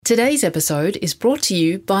Today's episode is brought to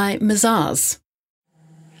you by Mazars.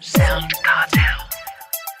 Sound Cartel.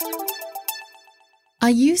 Are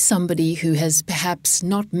you somebody who has perhaps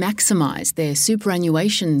not maximised their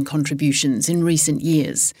superannuation contributions in recent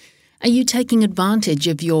years? Are you taking advantage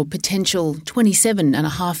of your potential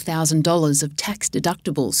 $27,500 of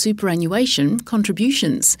tax-deductible superannuation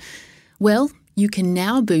contributions? Well, you can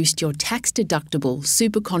now boost your tax-deductible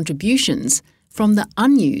super contributions from the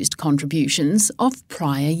unused contributions of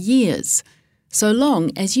prior years, so long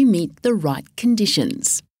as you meet the right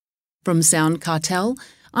conditions. From Sound Cartel,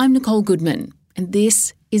 I'm Nicole Goodman, and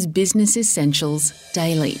this is Business Essentials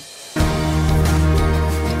Daily.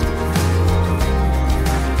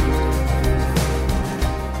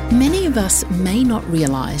 Many of us may not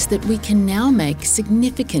realise that we can now make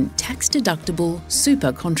significant tax-deductible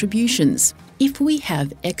super contributions if we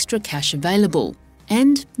have extra cash available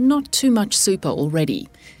and not too much super already,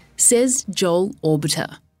 says Joel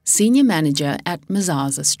Orbiter, Senior Manager at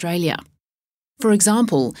Mazars Australia. For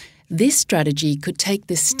example, this strategy could take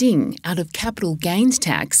the sting out of capital gains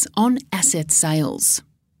tax on asset sales.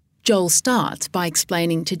 Joel starts by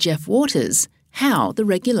explaining to Jeff Waters how the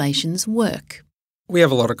regulations work. We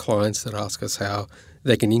have a lot of clients that ask us how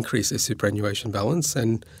they can increase their superannuation balance,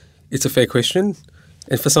 and it's a fair question.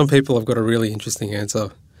 And for some people, I've got a really interesting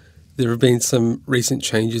answer. There have been some recent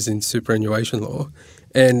changes in superannuation law,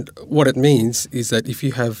 and what it means is that if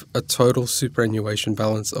you have a total superannuation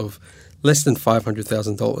balance of less than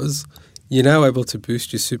 $500,000, you're now able to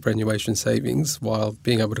boost your superannuation savings while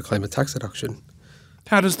being able to claim a tax deduction.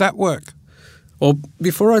 How does that work? Well,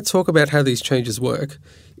 before I talk about how these changes work,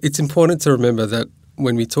 it's important to remember that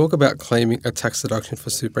when we talk about claiming a tax deduction for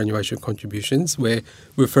superannuation contributions, we're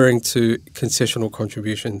referring to concessional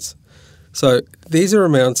contributions. So these are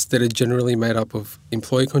amounts that are generally made up of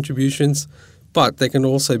employee contributions, but they can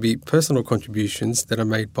also be personal contributions that are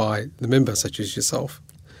made by the member, such as yourself.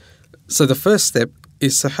 So the first step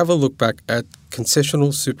is to have a look back at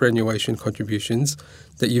concessional superannuation contributions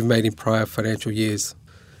that you've made in prior financial years.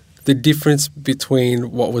 The difference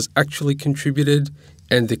between what was actually contributed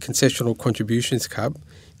and the concessional contributions cap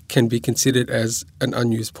can be considered as an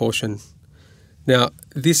unused portion. Now,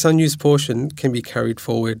 this unused portion can be carried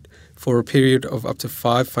forward for a period of up to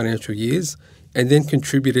 5 financial years and then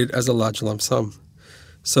contributed as a large lump sum.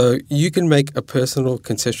 So you can make a personal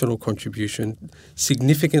concessional contribution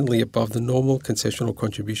significantly above the normal concessional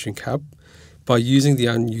contribution cap by using the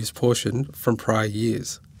unused portion from prior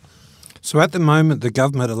years. So at the moment, the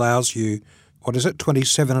government allows you,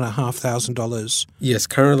 $27,500? Yes,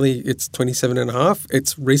 currently it's $27,500.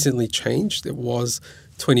 It's recently changed. It was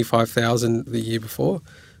 $25,000 the year before.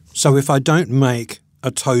 So if I don't make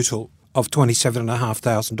a total of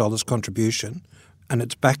 $27,500 contribution and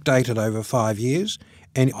it's backdated over 5 years,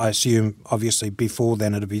 and I assume obviously before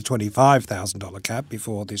then it'll be $25,000 cap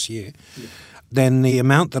before this year, then the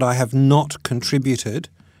amount that I have not contributed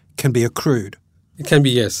can be accrued. It can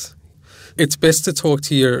be, yes. It's best to talk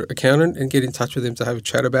to your accountant and get in touch with them to have a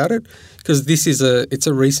chat about it, because it's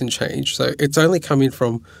a recent change. So it's only come in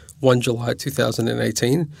from 1 July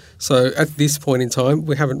 2018. So at this point in time,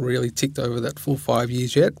 we haven't really ticked over that full 5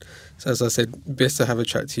 years yet. So as I said, best to have a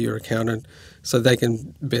chat to your accountant so they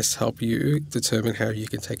can best help you determine how you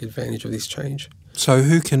can take advantage of this change. So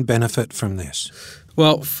who can benefit from this?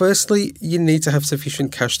 Well, firstly, you need to have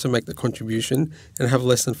sufficient cash to make the contribution and have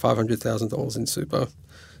less than $500,000 in super.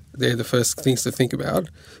 They're the first things to think about.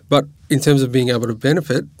 But in terms of being able to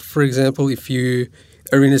benefit, for example, if you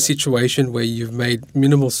are in a situation where you've made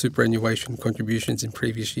minimal superannuation contributions in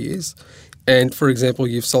previous years, and, for example,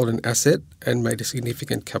 you've sold an asset and made a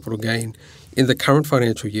significant capital gain in the current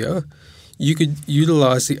financial year, you could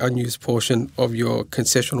utilise the unused portion of your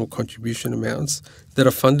concessional contribution amounts that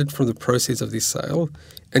are funded from the proceeds of this sale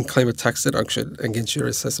and claim a tax deduction against your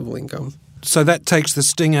assessable income. So that takes the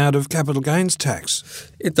sting out of capital gains tax?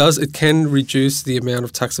 It does. It can reduce the amount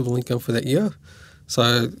of taxable income for that year.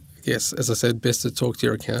 So, yes, as I said, best to talk to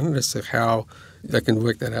your accountant as to how they can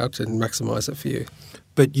work that out and maximise it for you.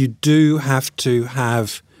 But you do have to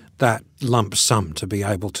have that lump sum to be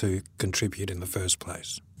able to contribute in the first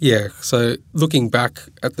place. Yeah, so looking back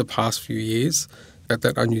at the past few years, at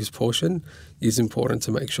that unused portion, is important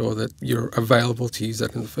to make sure that you're available to use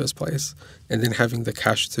that in the first place, and then having the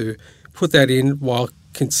cash to put that in while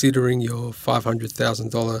considering your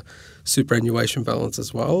 $500,000 superannuation balance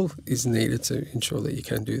as well is needed to ensure that you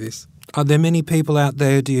can do this. Are there many people out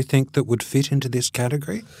there, do you think, that would fit into this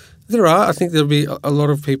category? There are. I think there'll be a lot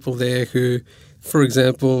of people there who, for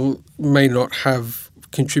example, may not have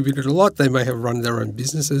contributed a lot. They may have run their own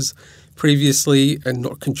businesses previously and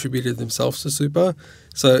not contributed themselves to super.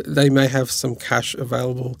 So they may have some cash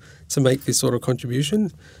available to make this sort of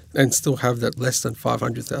contribution and still have that less than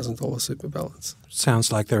 $500,000 super balance.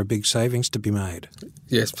 Sounds like there are big savings to be made.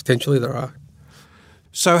 Yes, potentially there are.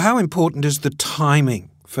 So how important is the timing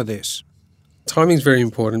for this? Timing is very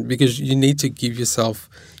important because you need to give yourself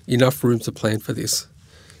enough room to plan for this.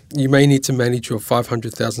 You may need to manage your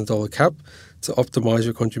 $500,000 cap to optimise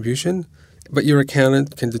your contribution, but your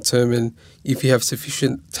accountant can determine if you have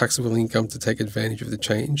sufficient taxable income to take advantage of the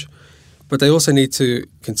change. But they also need to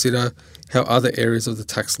consider how other areas of the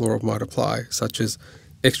tax law might apply, such as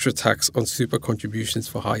extra tax on super contributions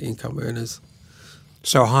for high income earners.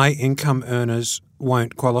 So high income earners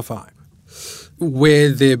won't qualify? Where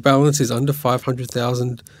their balance is under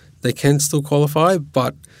 $500,000, they can still qualify,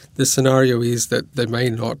 but the scenario is that they may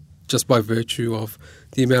not, just by virtue of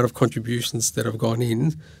the amount of contributions that have gone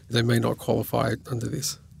in, they may not qualify under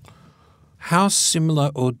this. How similar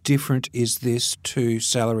or different is this to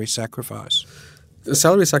salary sacrifice? The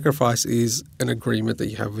salary sacrifice is an agreement that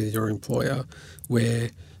you have with your employer where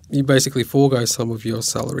you basically forego some of your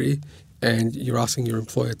salary and you're asking your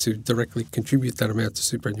employer to directly contribute that amount to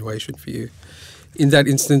superannuation for you. In that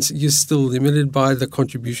instance, you're still limited by the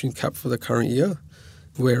contribution cap for the current year,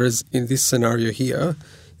 whereas in this scenario here,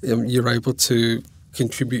 you're able to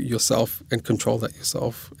contribute yourself and control that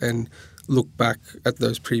yourself and look back at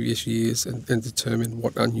those previous years and determine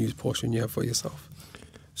what unused portion you have for yourself.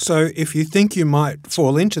 So if you think you might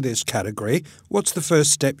fall into this category, what's the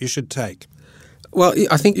first step you should take? Well,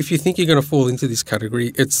 I think if you think you're going to fall into this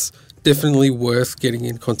category, it's definitely worth getting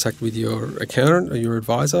in contact with your accountant or your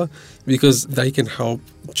advisor because they can help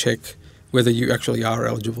check whether you actually are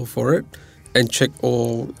eligible for it and check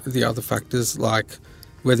all the other factors like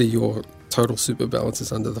whether your total super balance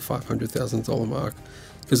is under the $500,000 mark,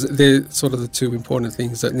 because they're sort of the two important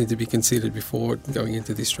things that need to be considered before going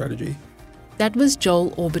into this strategy. That was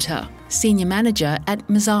Joel Orbiter, Senior Manager at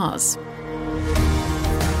Mazars.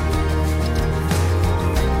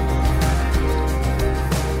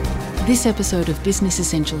 This episode of Business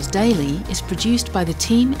Essentials Daily is produced by the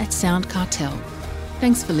team at Sound Cartel.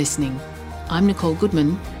 Thanks for listening. I'm Nicole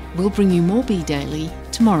Goodman. We'll bring you more Be Daily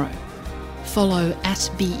tomorrow. Follow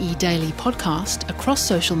 @BE Daily Podcast across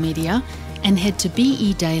social media and head to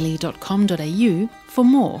bedaily.com.au for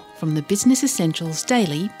more from the Business Essentials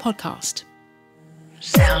Daily podcast.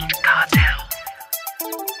 Sound Cartel.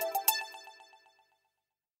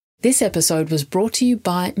 This episode was brought to you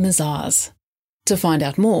by Mazars. To find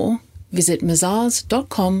out more, visit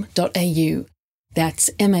mazars.com.au. That's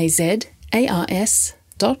mazars.com.au.